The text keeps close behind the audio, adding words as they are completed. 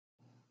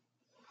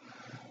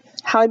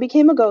How I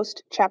Became a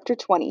Ghost, Chapter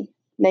 20,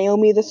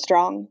 Naomi the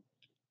Strong.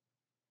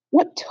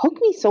 What took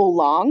me so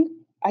long?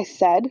 I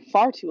said,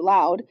 far too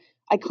loud.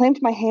 I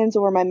clamped my hands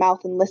over my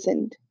mouth and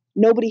listened.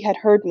 Nobody had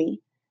heard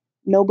me.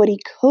 Nobody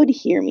could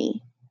hear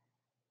me.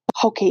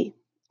 Okay,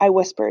 I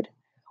whispered.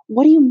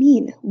 What do you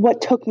mean,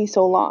 what took me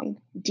so long?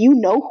 Do you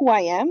know who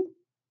I am?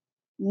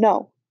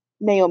 No,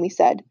 Naomi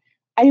said.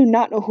 I do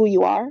not know who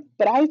you are,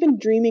 but I have been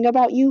dreaming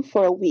about you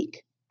for a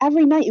week.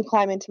 Every night you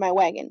climb into my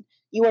wagon.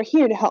 You are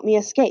here to help me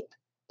escape,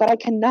 but I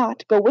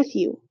cannot go with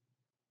you.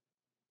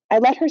 I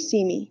let her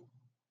see me.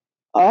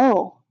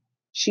 Oh,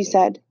 she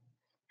said.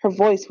 Her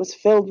voice was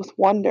filled with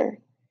wonder.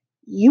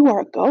 You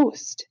are a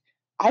ghost.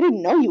 I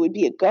didn't know you would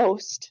be a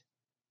ghost.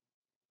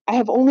 I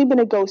have only been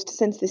a ghost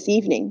since this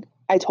evening,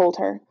 I told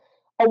her.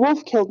 A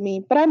wolf killed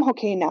me, but I'm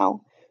okay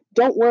now.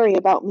 Don't worry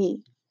about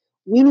me.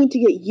 We need to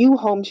get you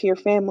home to your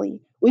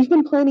family. We've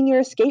been planning your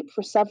escape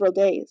for several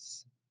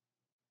days.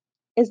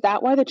 Is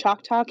that why the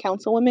Choctaw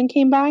councilwomen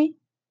came by?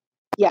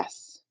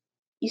 Yes.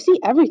 You see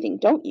everything,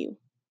 don't you?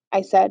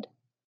 I said.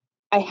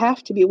 I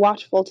have to be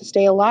watchful to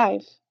stay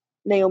alive,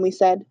 Naomi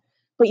said.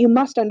 But you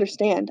must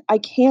understand, I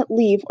can't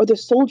leave or the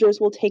soldiers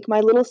will take my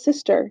little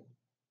sister.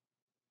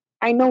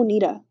 I know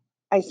Nita,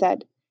 I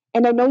said,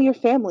 and I know your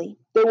family.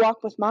 They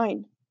walk with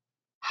mine.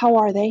 How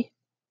are they?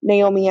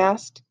 Naomi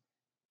asked.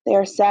 They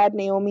are sad,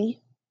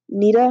 Naomi.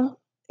 Nita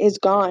is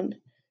gone.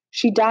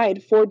 She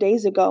died 4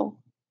 days ago.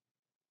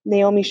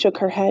 Naomi shook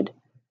her head.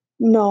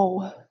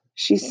 No,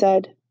 she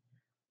said.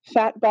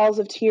 Fat balls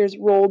of tears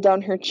rolled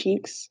down her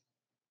cheeks.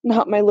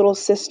 Not my little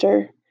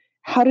sister.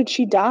 How did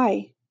she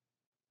die?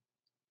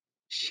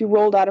 She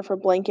rolled out of her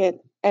blanket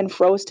and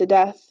froze to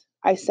death,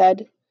 I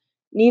said.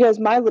 Nita's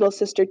my little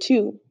sister,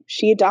 too.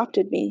 She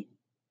adopted me.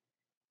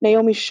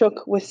 Naomi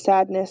shook with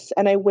sadness,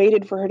 and I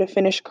waited for her to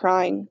finish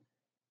crying.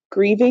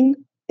 Grieving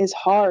is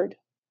hard.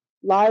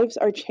 Lives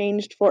are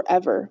changed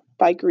forever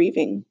by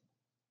grieving.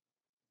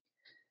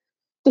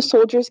 The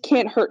soldiers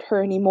can't hurt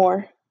her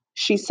anymore,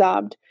 she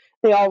sobbed.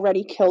 They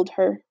already killed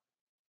her.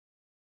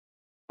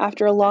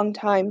 After a long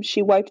time,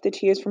 she wiped the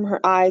tears from her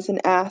eyes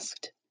and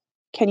asked,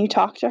 Can you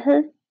talk to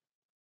her?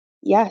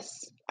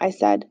 Yes, I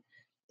said.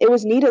 It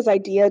was Nita's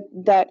idea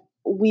that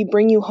we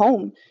bring you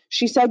home.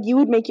 She said you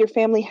would make your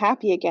family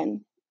happy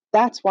again.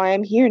 That's why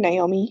I'm here,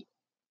 Naomi.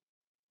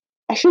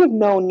 I should have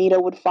known Nita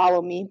would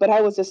follow me, but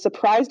I was as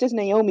surprised as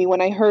Naomi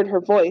when I heard her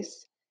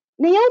voice.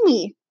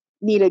 Naomi,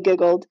 Nita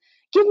giggled.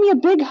 Give me a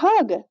big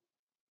hug.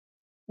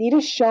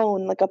 Nita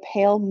shone like a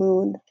pale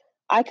moon.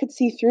 I could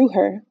see through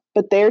her,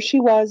 but there she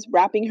was,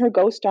 wrapping her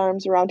ghost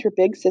arms around her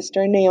big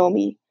sister,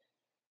 Naomi.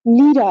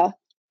 Nita,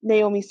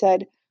 Naomi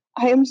said,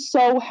 I am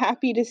so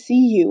happy to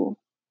see you.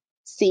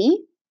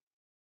 See?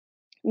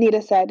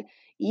 Nita said,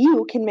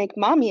 you can make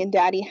Mommy and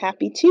Daddy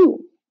happy too.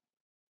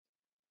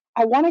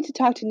 I wanted to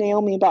talk to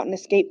Naomi about an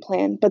escape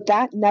plan, but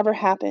that never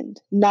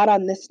happened, not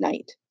on this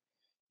night.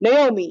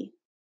 Naomi!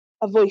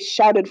 A voice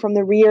shouted from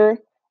the rear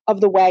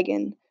of the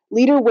wagon.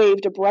 Leader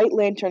waved a bright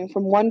lantern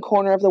from one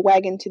corner of the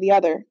wagon to the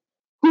other.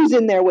 Who's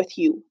in there with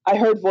you? I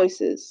heard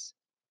voices.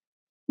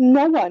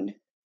 No one,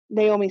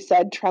 Naomi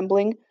said,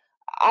 trembling.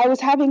 I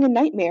was having a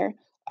nightmare.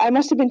 I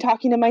must have been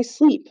talking in my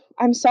sleep.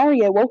 I'm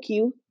sorry I woke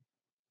you.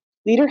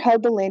 Leader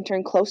held the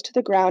lantern close to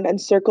the ground and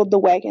circled the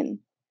wagon.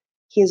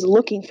 He is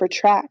looking for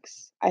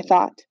tracks, I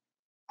thought.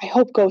 I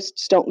hope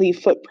ghosts don't leave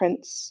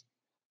footprints.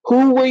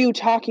 Who were you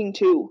talking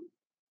to?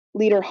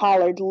 Leader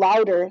hollered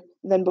louder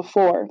than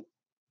before.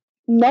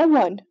 No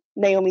one,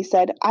 Naomi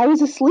said. I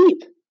was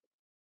asleep.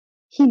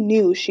 He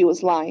knew she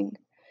was lying.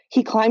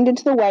 He climbed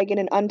into the wagon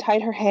and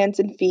untied her hands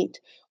and feet.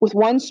 With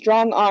one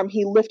strong arm,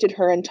 he lifted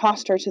her and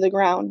tossed her to the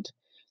ground.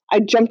 I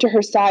jumped to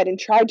her side and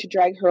tried to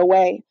drag her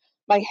away.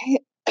 My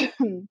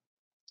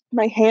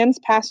hands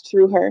passed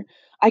through her.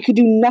 I could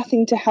do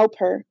nothing to help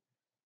her.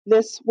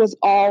 This was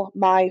all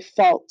my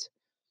fault.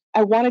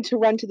 I wanted to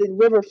run to the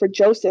river for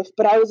Joseph,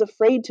 but I was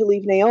afraid to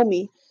leave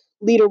Naomi.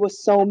 Leader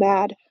was so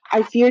mad.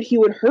 I feared he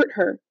would hurt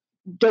her.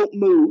 Don't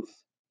move,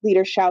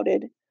 Leader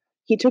shouted.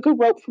 He took a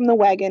rope from the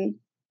wagon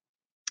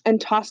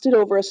and tossed it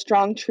over a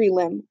strong tree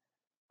limb.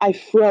 I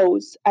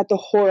froze at the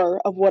horror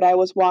of what I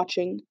was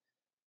watching.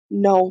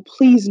 No,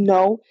 please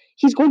no.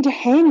 He's going to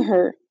hang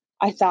her,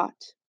 I thought.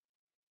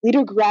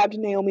 Leader grabbed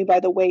Naomi by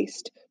the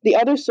waist. The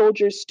other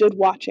soldiers stood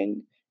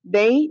watching.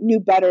 They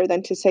knew better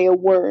than to say a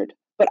word,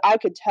 but I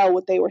could tell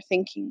what they were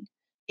thinking.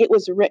 It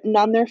was written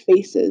on their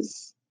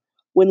faces.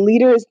 When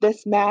Leader is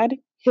this mad,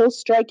 he'll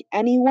strike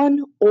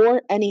anyone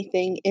or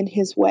anything in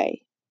his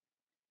way.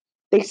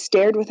 They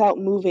stared without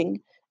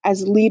moving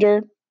as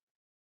Leader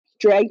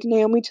dragged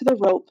Naomi to the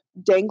rope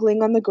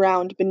dangling on the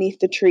ground beneath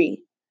the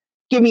tree.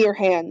 Give me your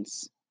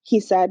hands, he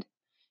said.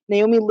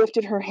 Naomi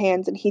lifted her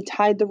hands and he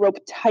tied the rope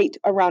tight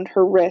around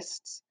her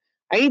wrists.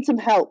 I need some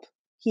help,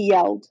 he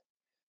yelled.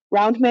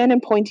 Round Man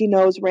and Pointy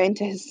Nose ran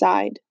to his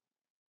side.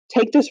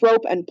 Take this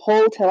rope and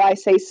pull till I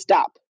say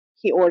stop,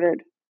 he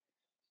ordered.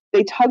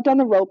 They tugged on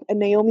the rope and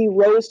Naomi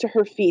rose to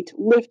her feet,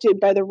 lifted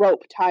by the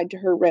rope tied to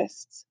her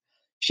wrists.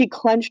 She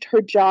clenched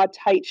her jaw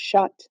tight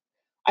shut.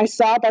 I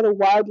saw by the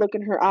wild look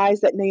in her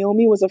eyes that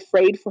Naomi was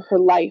afraid for her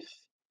life.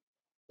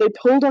 They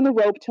pulled on the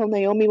rope till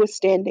Naomi was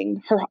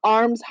standing, her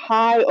arms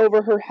high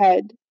over her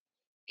head.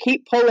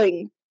 "Keep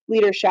pulling,"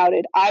 Leader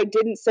shouted. "I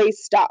didn't say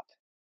stop."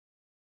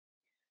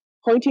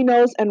 Pointy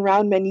Nose and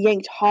Roundman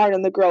yanked hard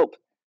on the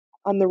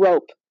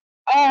rope.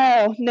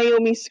 "Oh!"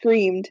 Naomi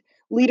screamed.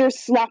 Leader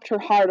slapped her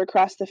hard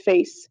across the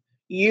face.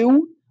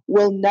 "You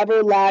will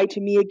never lie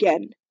to me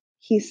again,"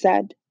 he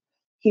said.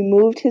 He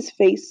moved his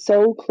face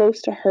so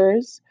close to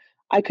hers,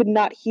 I could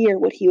not hear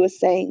what he was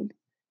saying.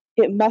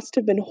 It must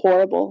have been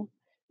horrible.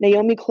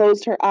 Naomi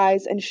closed her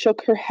eyes and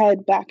shook her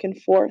head back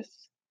and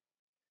forth.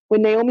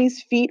 When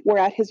Naomi's feet were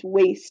at his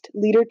waist,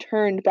 Leader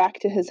turned back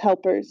to his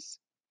helpers.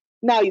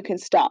 "Now you can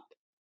stop,"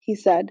 he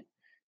said.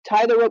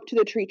 "Tie the rope to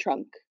the tree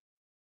trunk."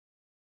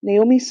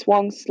 Naomi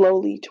swung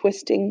slowly,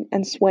 twisting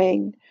and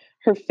swaying.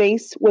 Her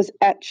face was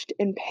etched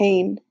in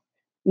pain.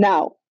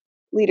 "Now,"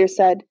 Leader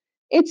said,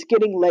 "it's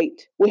getting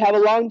late. We have a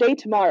long day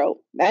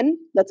tomorrow. Men,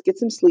 let's get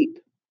some sleep."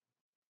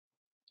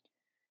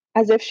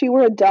 As if she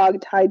were a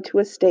dog tied to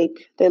a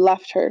stake, they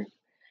left her.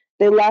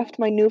 They left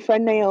my new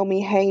friend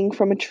Naomi hanging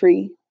from a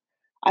tree.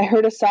 I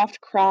heard a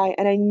soft cry,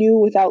 and I knew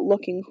without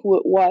looking who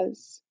it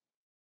was.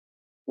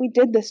 "We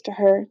did this to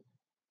her,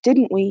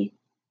 didn't we?"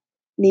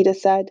 Nita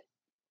said.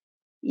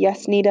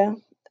 "Yes, Nita,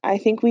 I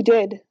think we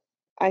did,"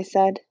 I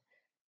said.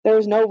 "There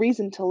is no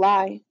reason to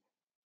lie.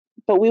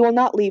 But we will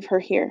not leave her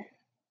here."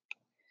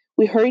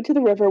 We hurried to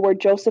the river where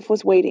Joseph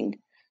was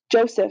waiting.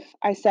 "Joseph,"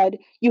 I said,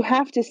 "you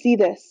have to see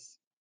this."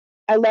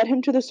 I led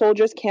him to the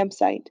soldiers'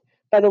 campsite.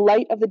 By the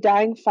light of the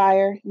dying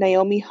fire,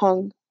 Naomi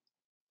hung.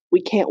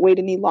 "We can't wait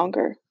any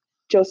longer,"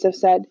 Joseph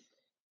said.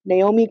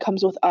 "Naomi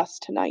comes with us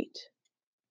tonight."